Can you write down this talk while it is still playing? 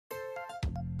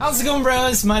How's it going,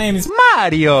 bros? My name is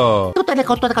Mario!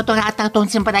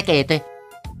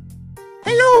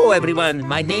 Hello everyone,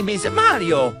 my name is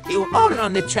Mario. You are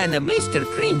on the channel Mr.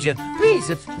 Cringe.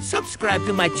 Please subscribe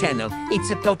to my channel. It's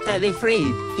totally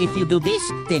free. If you do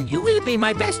this, then you will be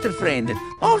my best friend.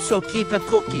 Also keep a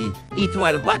cookie. Eat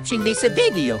while watching this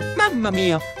video. Mamma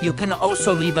mia, you can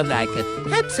also leave a like.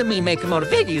 Helps me make more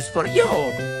videos for you.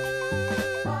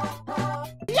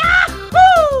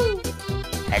 Yahoo!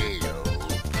 Hello.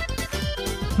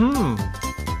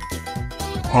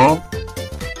 Huh?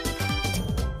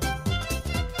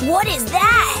 What is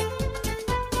that?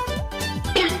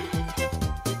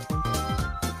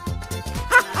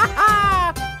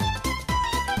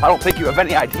 I don't think you have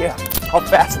any idea how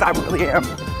fast I really am.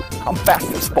 I'm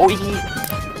fastest, boy.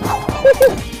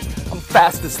 I'm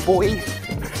fastest, boy.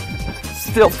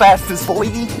 Still fastest,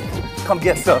 boy. Come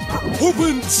get some.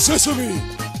 Open sesame!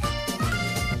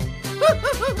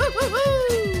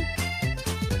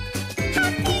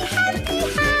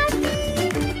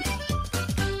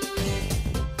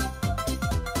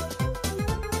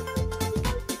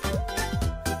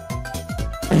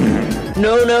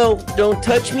 No, no, don't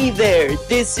touch me there.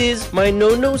 This is my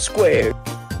no-no square.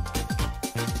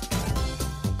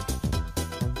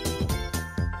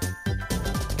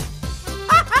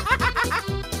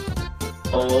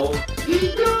 Oh.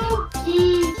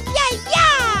 Yeah,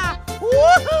 yeah!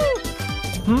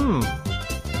 Woohoo!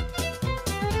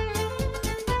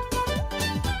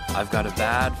 I've got a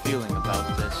bad feeling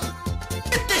about this.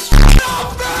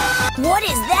 What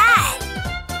is that?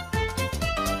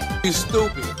 You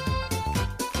stupid.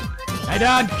 I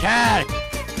don't care!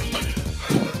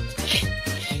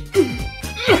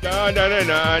 I'm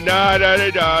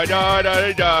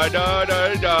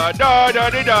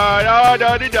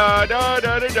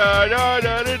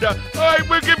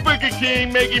Boogie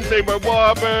King making flavor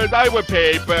whoppers. I wear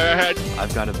paper hat.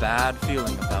 I've got a bad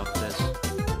feeling about this.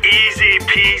 Easy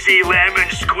peasy lemon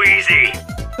squeezy.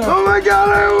 Oh my god,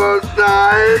 I almost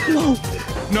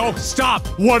died. No, stop!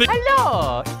 What?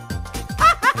 Hello!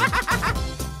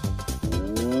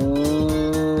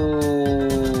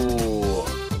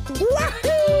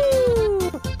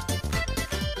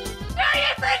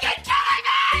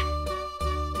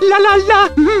 La la la,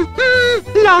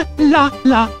 la la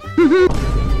la.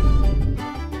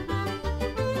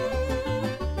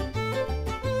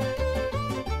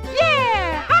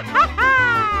 Yeah! Ha ha ha!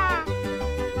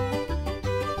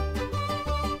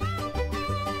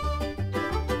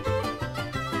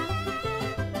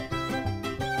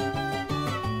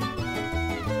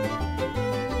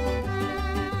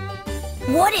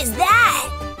 What is that?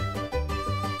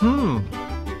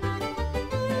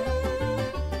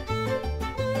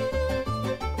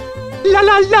 La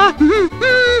la la,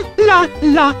 la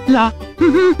la la, la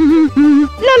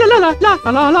la la la la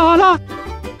la la la.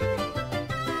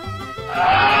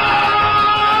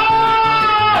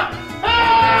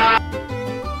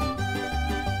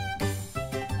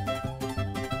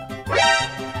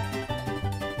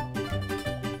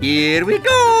 Here we go.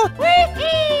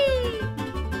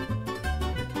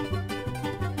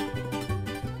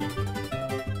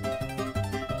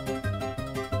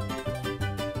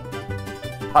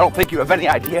 I don't think you have any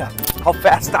idea how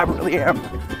fast I really am.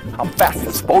 I'm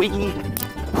fastest, boy.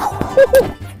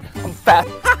 I'm fast.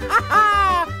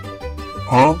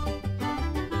 Huh?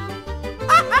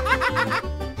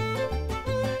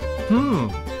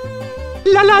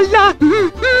 La la la,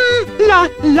 la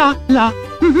la la.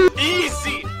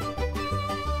 Easy!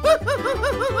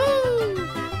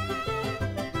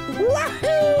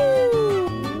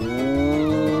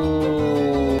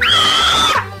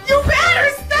 You better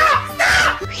stop!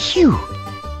 Phew.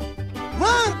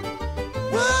 Run!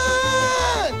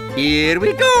 Run! Here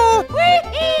we go.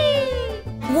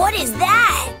 What is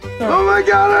that? Oh my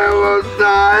god, I almost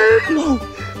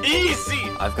died. Easy!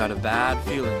 I've got a bad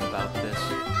feeling about this.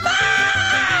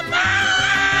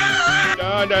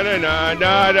 I'm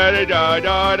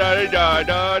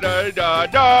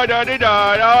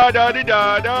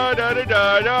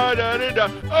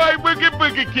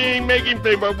Boogie King making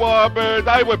flavor whoppers.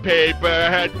 I wear paper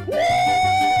hat.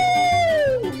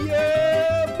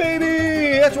 Yeah,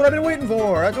 baby! That's what I've been waiting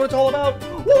for. That's what it's all about.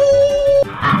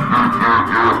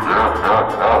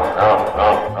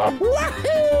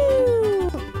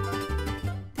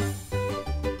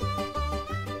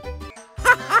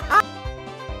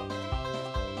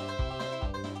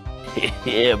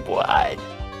 Yeah, boy.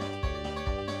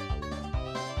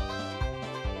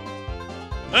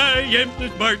 I am too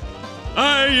smart.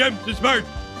 I am too smart.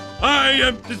 I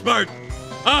am too smart.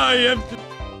 I am too...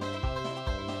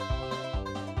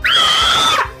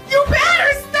 You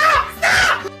better stop!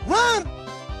 Stop! Run!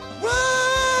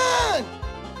 Run!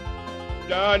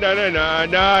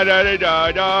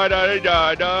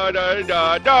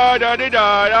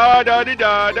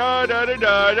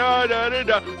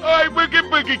 I work at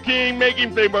Burger King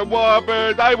making flavored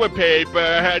Whoppers. I wear paper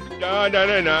hats.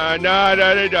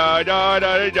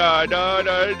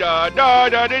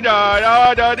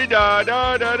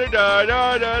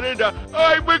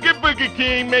 I work at Burger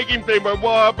King making flavored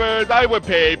Whoppers. I wear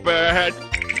paper hats.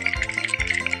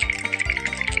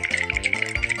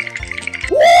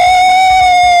 Woo!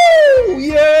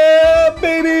 Yeah,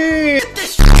 baby!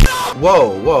 Whoa,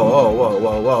 whoa, whoa, whoa,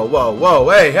 whoa, whoa, whoa, whoa,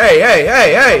 hey, hey, hey,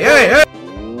 hey, hey, hey, hey!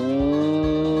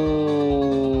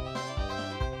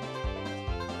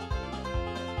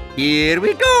 Here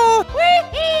we go!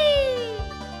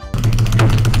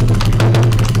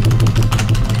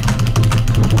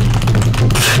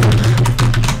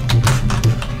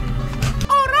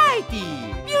 Alrighty!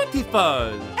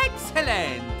 Beautiful!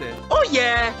 Excellent! Oh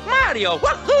yeah! Mario!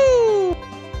 Wahoo!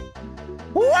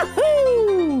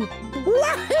 Wahoo!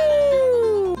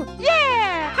 Wahoo!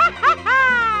 Yeah! Ha ha ha!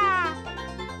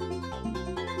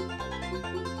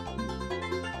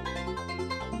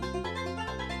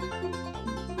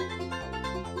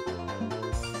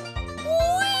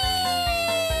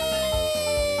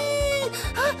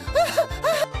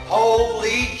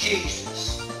 Holy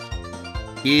Jesus.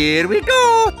 Here we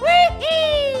go!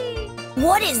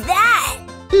 What is that?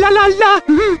 La la la,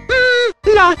 la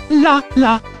la la, la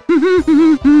la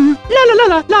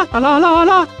la la la la la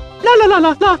la, la la la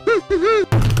la la.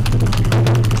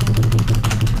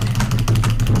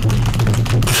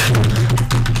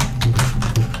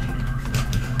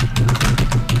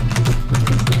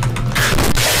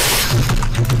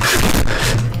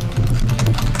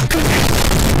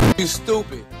 You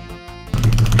stupid.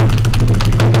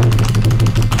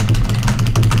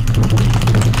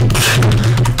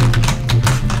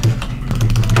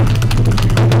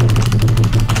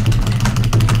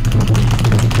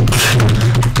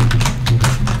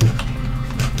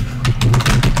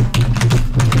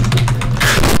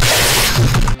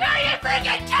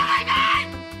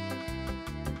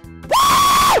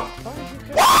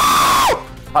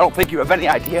 I don't think you have any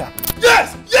idea.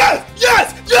 Yes! Yes!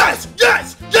 Yes! Yes!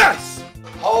 Yes! Yes!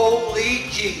 Holy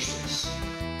Jesus.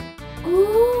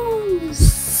 Ooh,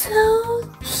 so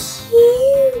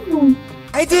cute.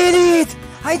 I did it!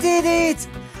 I did it!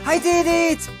 I did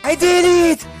it! I did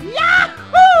it!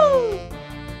 Yahoo!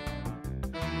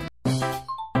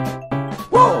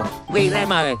 Whoa! Where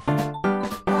am I?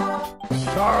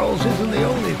 Charles isn't the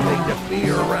only thing to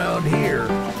fear around here.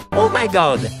 Oh my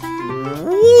god!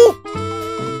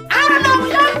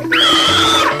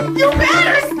 You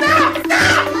better stop!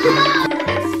 Stop!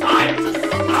 It's time to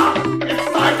stop! It's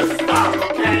time to stop,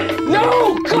 okay? No!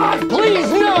 God,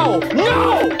 please, no!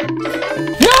 No!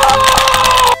 No!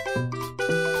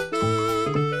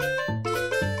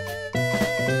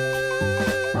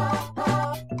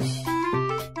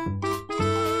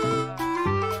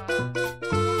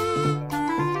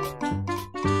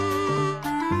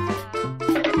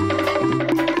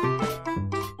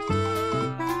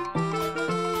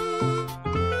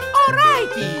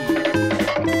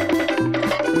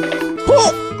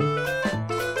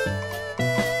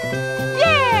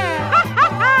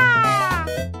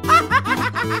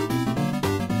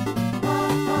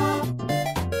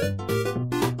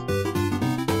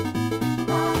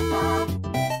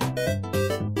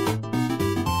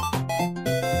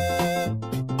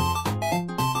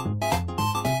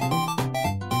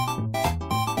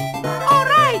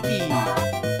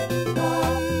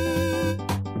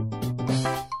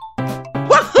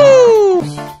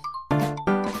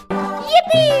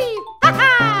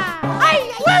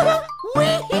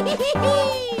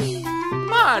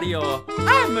 Mario,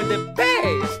 I'm the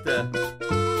best!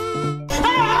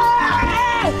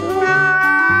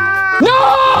 No!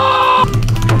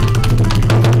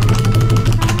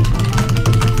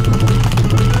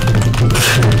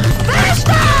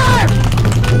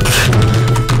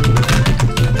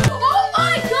 Oh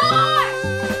my god!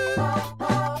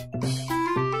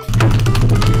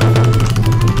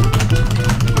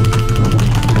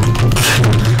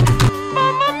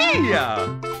 Mamma mia!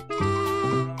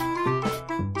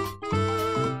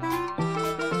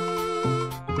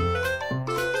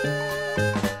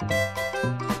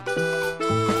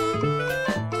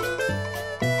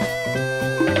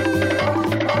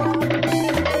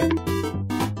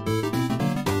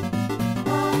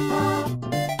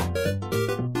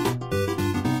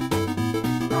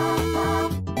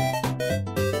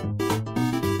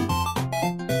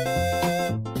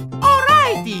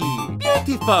 Alrighty!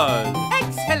 Beautiful!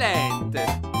 Excellent!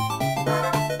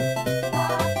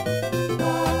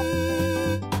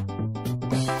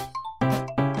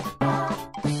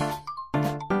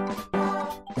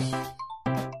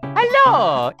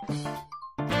 Hello!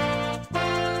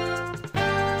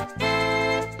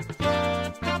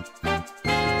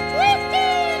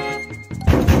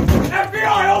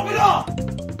 FBI, open up!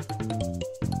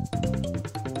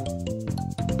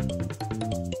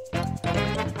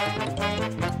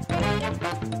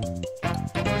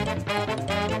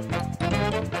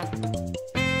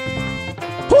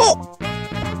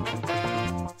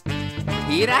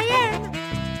 Here I am.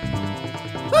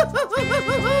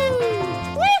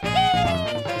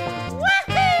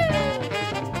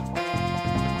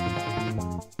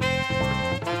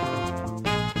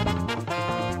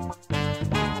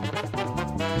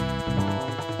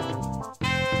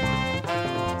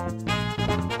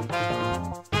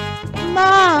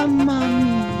 Mamma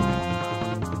mia!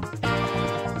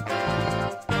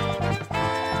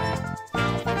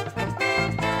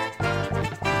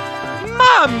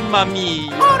 Mamma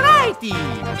mia! Alrighty,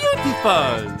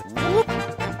 beautiful. Whoop.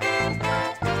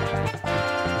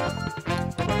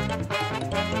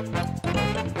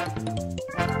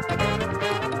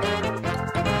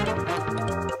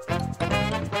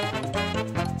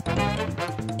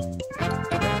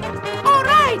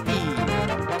 Alrighty.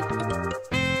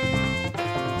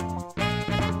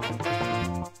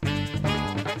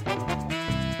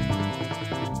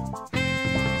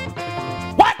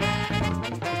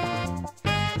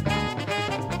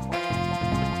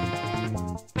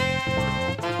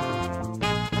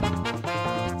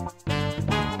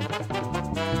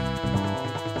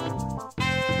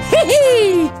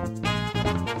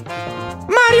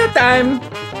 Mario time!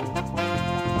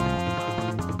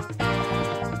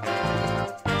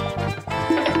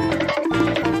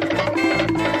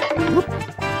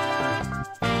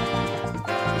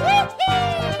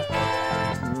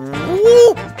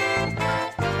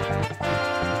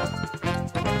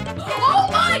 Oh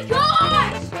my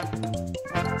gosh!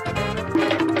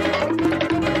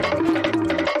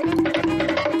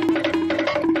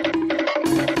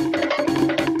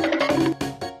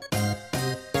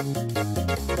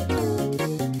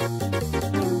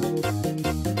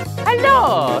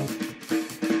 Hello!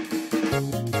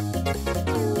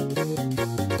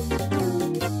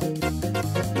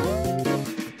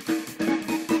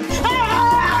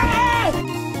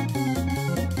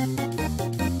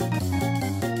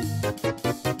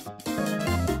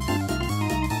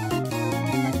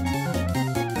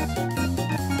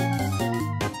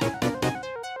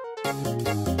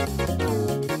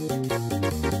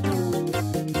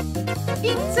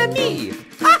 It's a me.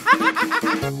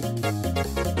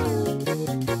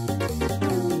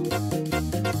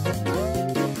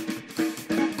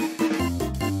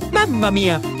 Mamma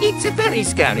mia, it's very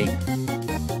scary.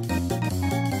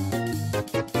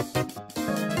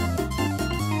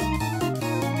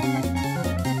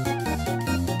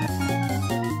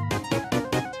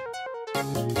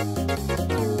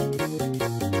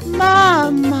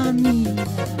 Mamma mia!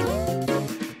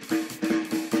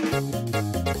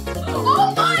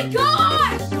 Oh my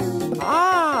gosh!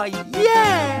 Ah,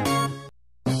 yeah.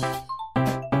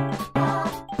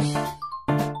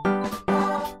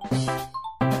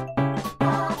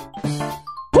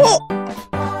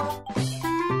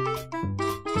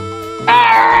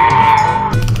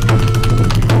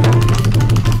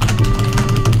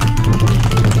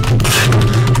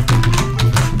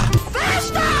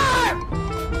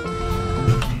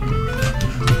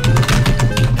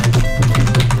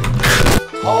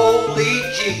 Holy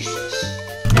Jesus.